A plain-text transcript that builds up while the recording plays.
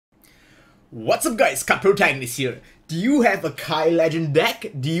What's up guys, Card Protagonist here. Do you have a Kai Legend deck?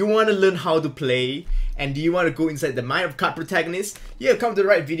 Do you want to learn how to play? And do you want to go inside the mind of Card Protagonist? Yeah, come to the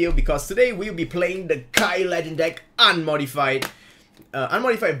right video because today we'll be playing the Kai Legend deck unmodified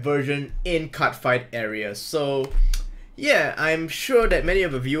version in Cardfight Area. So yeah, I'm sure that many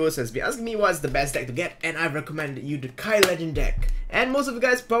of the viewers has been asking me what's the best deck to get, and I've recommended you the Kai Legend deck. And most of you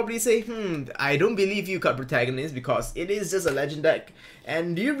guys probably say, I don't believe you, Card Protagonist, because it is just a Legend deck.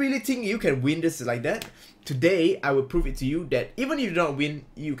 And do you really think you can win this like that? Today, I will prove it to you that even if you don't win,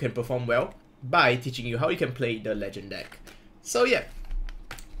 you can perform well by teaching you how you can play the Legend deck. So yeah,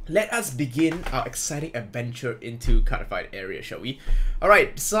 let us begin our exciting adventure into Cardfight Area, shall we?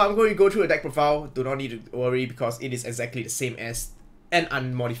 Alright, so I'm going to go through a deck profile. Do not need to worry because it is exactly the same as an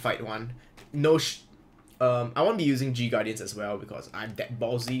unmodified one. I won't be using G Guardians as well because I'm that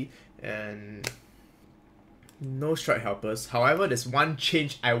ballsy, and no strike helpers. However, there's one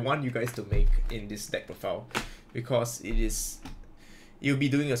change I want you guys to make in this deck profile because you'll be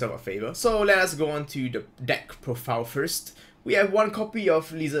doing yourself a favor. So let us go on to the deck profile first. We have one copy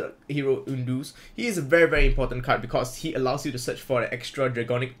of Lizard Hero Undus. He is a very important card because he allows you to search for an extra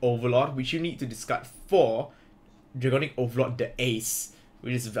Dragonic Overlord, which you need to discard for Dragonic Overlord the Ace,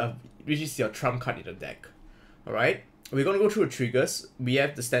 which is your trump card in the deck. Alright, we're gonna go through the triggers. We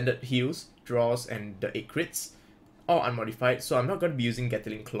have the standard heals, draws, and the 8 crits, all unmodified. So I'm not gonna be using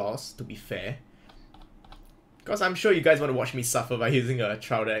Gatling Claws, to be fair, because I'm sure you guys want to watch me suffer by using a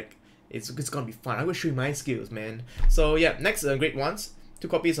trial deck. It's gonna be fun. I'm gonna show you my skills, man. So yeah, next great ones. 2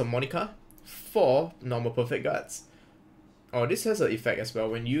 copies of Monica, 4 normal perfect guards. Oh, this has an effect as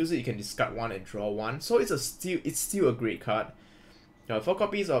well. When you use it, you can discard 1 and draw 1. So it's still a great card. 4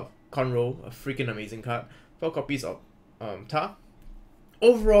 copies of Conroe, a freaking amazing card. 4 copies of Ta.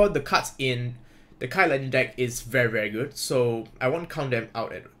 Overall, the cards in the Kai Legend deck is very good. So I won't count them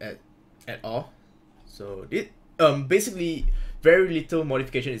out at all. So it basically very little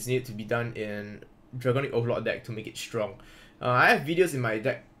modification is needed to be done in Dragonic Overlord deck to make it strong. I have videos in my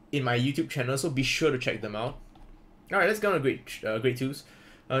deck in my YouTube channel, so be sure to check them out. Alright, let's go on to grade 2s.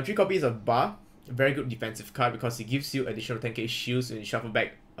 3 copies of Bar, very good defensive card because it gives you additional 10k shields when you shuffle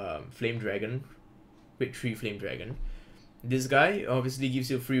back Flame Dragon, grade 3 Flame Dragon. This guy obviously gives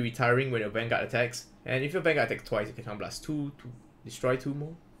you free retiring when your Vanguard attacks, and if your Vanguard attacks twice, you can blast 2 to destroy 2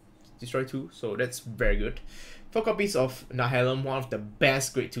 more. Destroy 2, so that's very good. 4 copies of Nahalem, one of the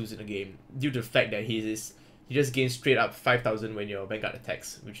best grade 2s in the game, due to the fact that he just gains straight up 5,000 when your Vanguard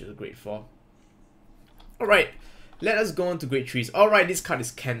attacks, which is a grade 4. Alright, let us go on to grade 3s. Alright, this card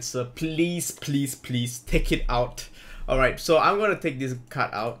is Cancer. Please take it out. Alright, so I'm gonna take this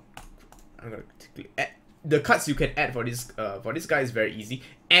card out. I'm gonna add the cards you can add for this guy is very easy.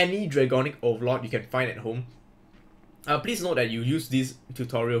 Any Dragonic Overlord you can find at home. Please note that you use this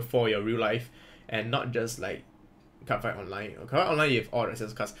tutorial for your real life and not just like Cardfight Online. Cardfight Online, you have all the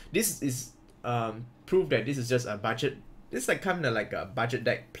access cards. This is proof that this is just a budget. This is like kind of like a budget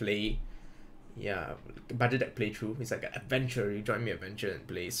deck play. Yeah, budget deck playthrough. It's like an adventure. You join me adventure and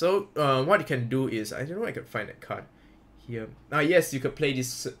play. So what you can do is, I don't know if I can find that card here. Yes, you could play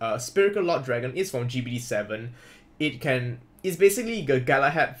this Spherical Lord Dragon. It's from GBD7. It's basically a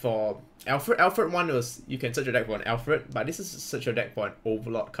Galahad for Alfred. Alfred one was you can search your deck for an Alfred, but this is search your deck for an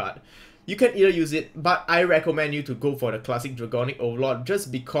Overlord card. You can either use it, but I recommend you to go for the classic Dragonic Overlord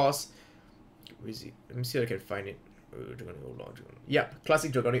just because. Where is it? Let me see if I can find it. Dragonic Overlord. Yeah,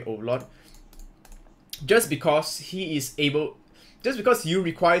 classic Dragonic Overlord. Just because you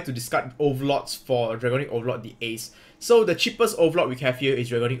require to discard Overlords for Dragonic Overlord the Ace. So the cheapest Overlord we have here is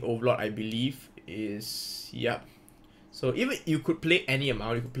Dragonic Overlord, I believe. So even you could play any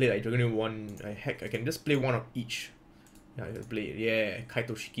amount, you could play like Dragonic 1, heck, I can just play 1 of each. Yeah, I can play, yeah,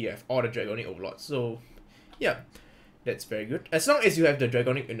 Kaito Shiki, I have all the Dragonic Overlords. So yeah, that's very good. As long as you have the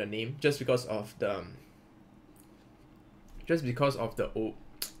Dragonic in the name, just because of the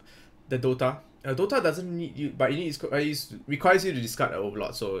Dota. Dota doesn't need you, but it requires you to discard an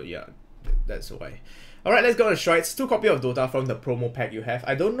Overlord, so yeah, that's why. Alright, let's go on to Strides. 2 copies of Dota from the promo pack you have.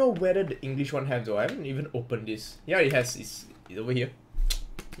 I don't know whether the English one has though. I haven't even opened this. Yeah, it has. It's over here.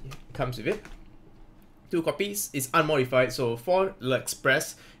 It comes with it. 2 copies. It's unmodified, so 4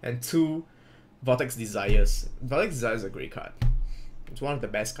 L'Express and 2 Vortex Desires. Vortex Desires is a great card. It's one of the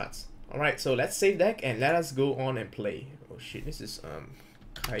best cards. Alright, so let's save deck and let us go on and play. Oh shit, this is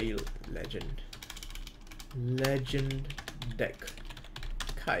Kai Legend deck.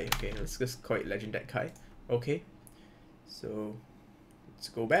 Kai, okay, let's just call it Legend deck Kai. Okay, so let's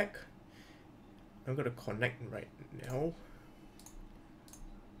go back. I'm gonna connect right now.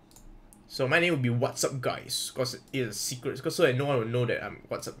 So my name will be What's Up Guys, because it is a secret, because so that no one will know that I'm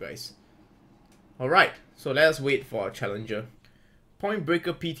What's Up Guys. Alright, so let us wait for our challenger. Point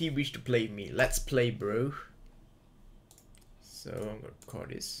Breaker PT wish to play me. Let's play, bro. So I'm gonna call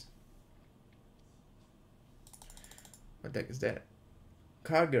this. What deck is that?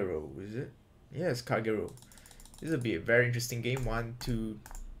 Kagero, is it? Yes, Kagero. This will be a very interesting game. 1, 2,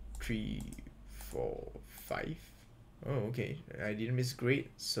 3, 4, 5. Oh, okay. I didn't miss great,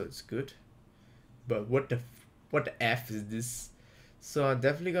 so it's good. But what the F is this? So I'm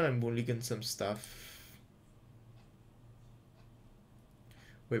definitely gonna mulligan some stuff.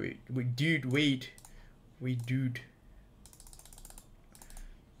 Wait, dude, wait. Wait, dude.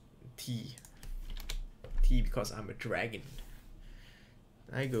 T because I'm a dragon.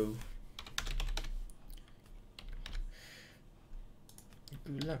 I go.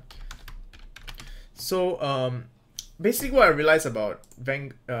 Good luck. So basically what I realized about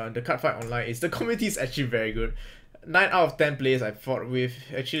the Cardfight Online is the community is actually very good. 9 out of 10 players I fought with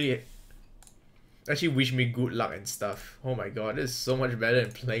actually wish me good luck and stuff. Oh my god, this is so much better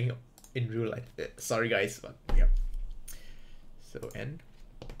than playing in real life. Sorry guys, but yeah. So end.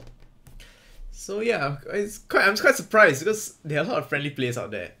 So yeah, I'm quite surprised because there are a lot of friendly players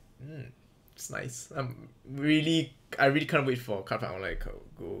out there. It's nice. I really can't wait for Cardfight Online.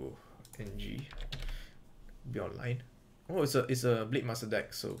 Go NG. Be online. Oh, it's a Blade Master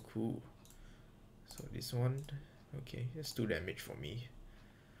deck, so cool. So this one, okay, that's 2 damage for me.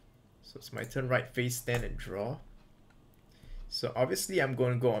 So it's my turn, right face, stand and draw. So obviously I'm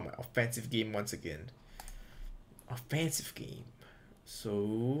going to go on my offensive game once again. Offensive game.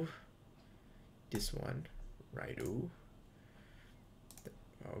 So this one, righto.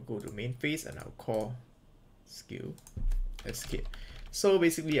 I'll go to main phase and I'll call skill escape. So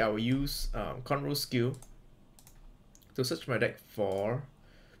basically I will use control skill to search my deck for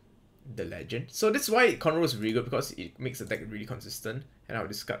the legend. So that's why control is really good, because it makes the deck really consistent. And I'll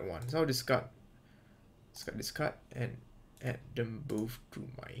discard 1. So I'll discard and add them both to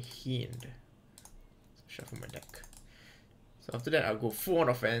my hand. So shuffle my deck. So after that I'll go full on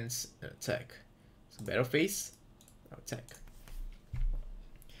offense and attack. So battle phase, I'll attack.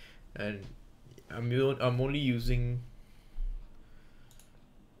 And I'm only using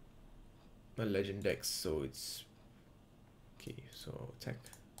a legend deck, so it's okay. So I'll attack.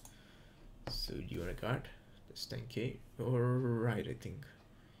 So do you want a guard? That's 10k. Alright, I think.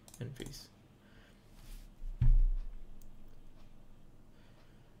 End phase.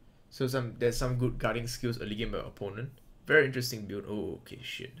 So there's some good guarding skills early game by opponent. Very interesting build. Oh, okay,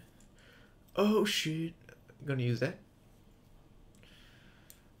 shit. Oh shit. I'm gonna use that.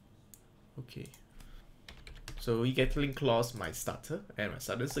 Okay. So we get Gatling Claws, my starter, and my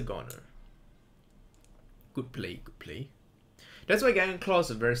starter is a goner. Good play, good play. That's why Gatling Claws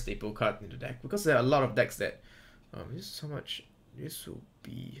is a very staple card in the deck, because there are a lot of decks that this is how much. This will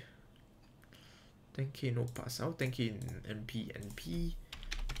be 10k no pass. I'll 10k in NP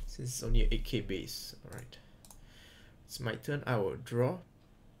since it's only an 8k base. Alright. It's my turn. I will draw.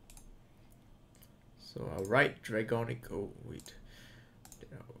 So I'll write Dragonic. Oh wait.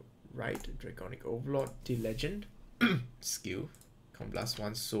 I'll write Dragonic Overlord, the legend. Skill. Come blast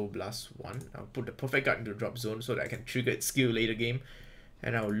 1, so blast 1. I'll put the perfect card into the drop zone so that I can trigger its skill later game.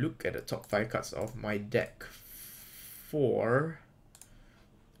 And I'll look at the top 5 cards of my deck for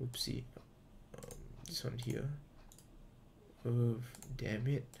oopsie. This one here. Oh, damn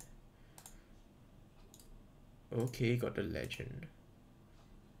it. Okay, got the legend.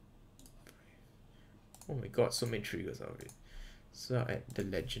 Oh my god, so many triggers out of it. So I'll add the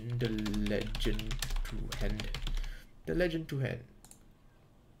legend to hand. The legend to hand.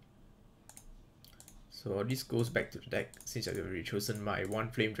 So this goes back to the deck since I've already chosen my 1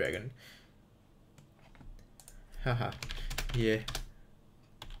 flame dragon. Haha, yeah.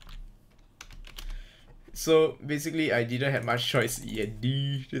 So basically I didn't have much choice yet.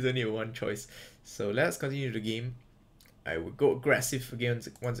 There's only 1 choice. So let's continue the game. I will go aggressive again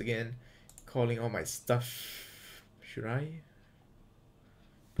once again, calling all my stuff. Should I?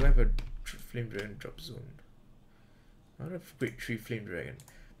 Do I have a flame dragon drop zone? I don't have great 3 flame dragon,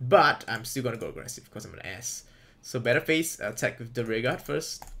 but I'm still gonna go aggressive because I'm an ass. So better face, attack with the rear guard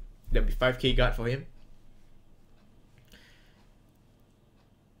first. There'll be 5k guard for him.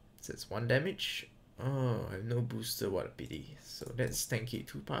 So it's 1 damage. Oh, I have no booster, what a pity. So that's 10k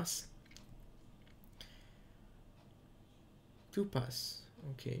 2 pass. 2 pass.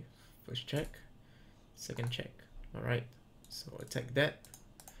 Okay, first check, second check. Alright, so attack that.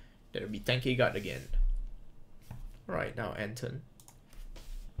 That'll be 10k guard again. Alright, now end turn.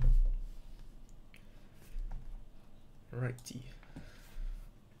 Alrighty.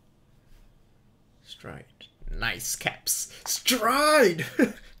 Stride. Nice caps. Stride!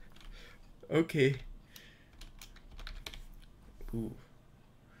 Okay. Ooh.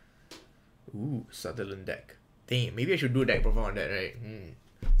 Ooh, Sutherland deck. Damn, maybe I should do a deck profile on that, right?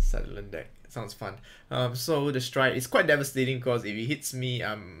 Sutherland deck. Sounds fun. So the strike is quite devastating because if he hits me,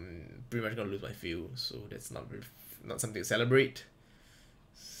 I'm pretty much gonna lose my field. So that's not something to celebrate.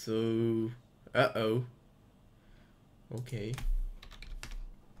 So, uh-oh. Okay.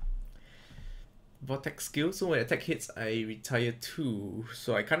 Vortex skill. So when attack hits, I retire 2.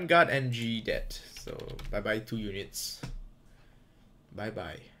 So I can't guard NG that. So bye-bye 2 units.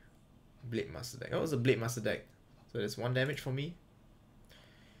 Bye-bye. Blade Master deck. That was a Blade Master deck. So that's 1 damage for me.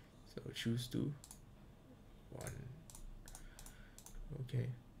 So choose 2. 1. Okay.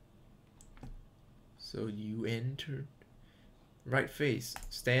 So you enter. Right face.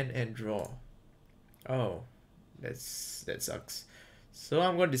 Stand and draw. Oh. That sucks. So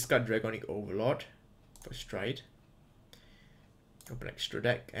I'm gonna discard Dragonic Overlord for Stride. Open extra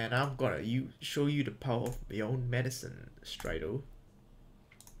deck. And I'm gonna show you the power of Beyond Medicine, Strido.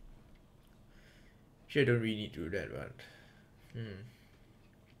 Sure, I don't really need to do that, but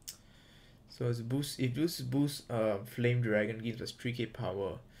so it's boost. If this boosts Flame Dragon gives us 3k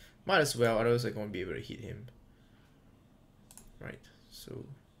power. Might as well, otherwise I won't be able to hit him. Right. So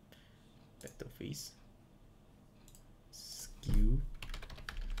battle phase. Skill.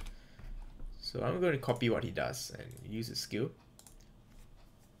 So I'm going to copy what he does and use his skill.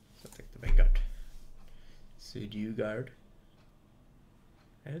 So take the Vanguard. So do you guard?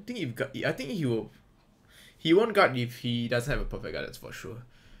 I don't think you've got. I think he will. He won't guard if he doesn't have a perfect guard, that's for sure.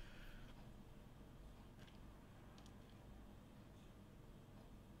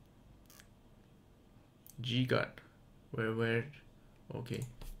 G guard. Where? Okay.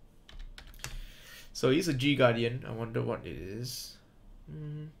 So he's a G Guardian. I wonder what it is.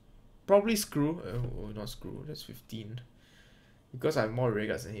 Probably Screw. Oh, not Screw. That's 15. Because I have more rare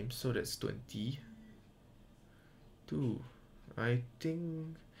guards than him, so that's 20. 2. I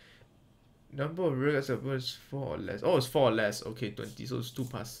think number of rare guards is 4 or less. Oh, it's 4 or less. Okay, 20. So it's 2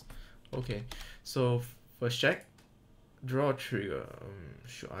 pass. Okay. So first check. Draw trigger.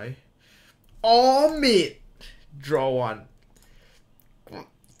 Should I? Oh, mate. Draw 1.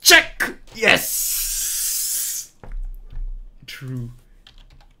 Check. Yes. True.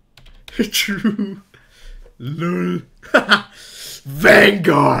 True. Lol.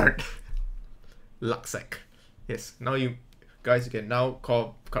 Vanguard. Luxac. Yes. Now you guys can now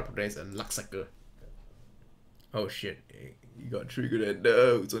call card protectors a Luxacker. Oh shit. You got triggered and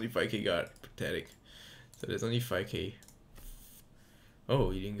no, it's only 5k guard. Pathetic. So there's only 5k.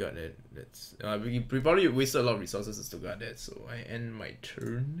 Oh, you didn't guard that. That's we probably wasted a lot of resources to guard that, so I end my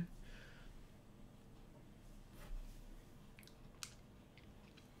turn.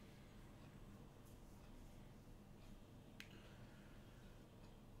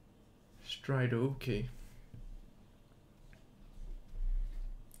 Stride, okay.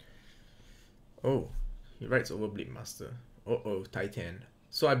 Oh, he writes over Blade Master. Uh-oh, Titan.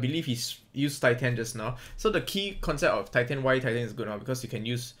 So I believe he's used Titan just now. So the key concept of Titan, why Titan is good now, because you can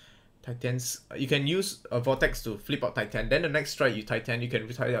use Titans. You can use a Vortex to flip out Titan. Then the next strike you Titan, you can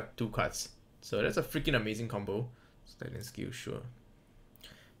retire up 2 cards. So that's a freaking amazing combo. So Titan skill, sure.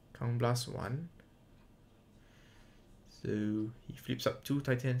 Count Blast 1. So he flips up 2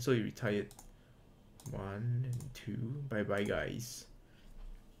 Titans, so he retired 1 and 2. Bye bye guys.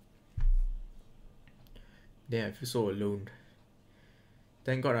 Damn, I feel so alone.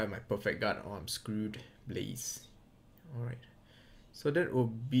 Thank God I have my perfect guard or I'm screwed. Blaze. Alright. So that will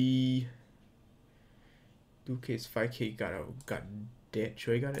be 2k is 5k guard. I'll guard that.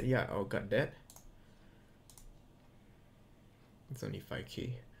 Should I guard it? Yeah, I'll guard that. It's only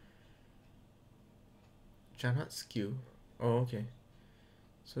 5k. Janat skill. Oh, okay.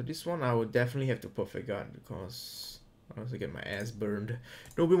 So this one I will definitely have to perfect guard because I also get my ass burned.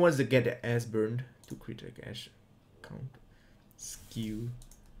 Nobody wants to get their ass burned. 2 critical ash count. Skill.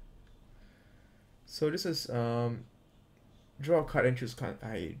 So this is draw a card and choose card.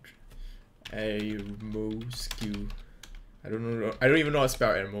 I remove skill. I don't know. I don't even know how to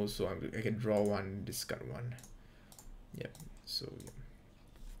spell animal, so I can draw 1, discard 1. Yep. So yeah.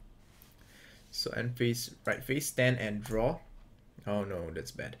 So end face, right face, stand and draw. Oh no,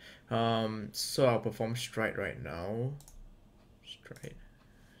 that's bad. So I'll perform stride right now.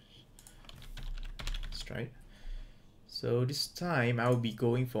 Stride. So this time I'll be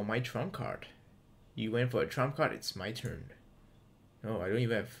going for my trump card. You went for a trump card, it's my turn. No, I don't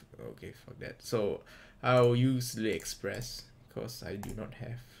even have. Okay, fuck that. So I'll use the Express because I do not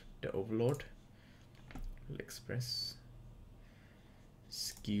have the Overlord. Express.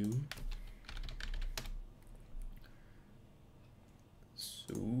 Skill. So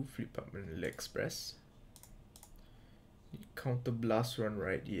So flip up and express. Counter blast run,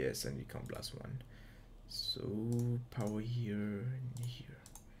 right? Yes, I need counter blast one. So power here and here.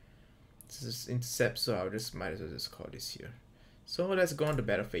 This is intercept, so I'll just might as well just call this here. So let's go on the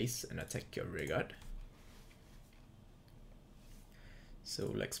battle phase and attack your rear guard. So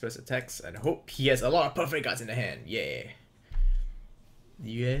let's express attacks and hope he has a lot of perfect guards in the hand. Yeah.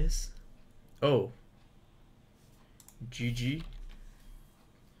 Yes. Oh. GG.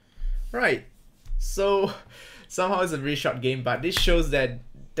 Right. So somehow it's a really short game, but this shows that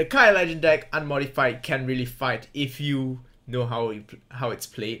the Kai Legend deck unmodified can really fight if you know how it's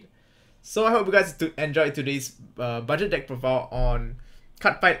played. So I hope you guys enjoyed today's budget deck profile on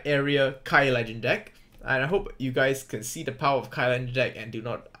Cardfight Area Kai Legend deck. And I hope you guys can see the power of Kai Legend deck and do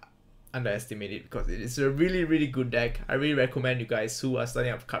not underestimate it, because it is a really good deck. I really recommend you guys who are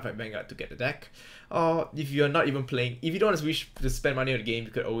starting up Cardfight Vanguard to get the deck. Or if you're not even playing, if you don't wish to spend money on the game, you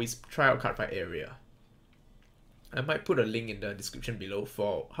could always try out Cardfight Area. I might put a link in the description below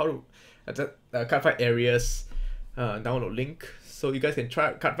for how to Cardfight Area's download link, so you guys can try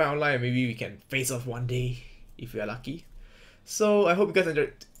out Cardfight online and maybe we can face off one day if we are lucky. So I hope you guys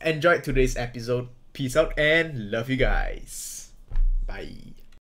enjoyed today's episode. Peace out and love you guys. Bye.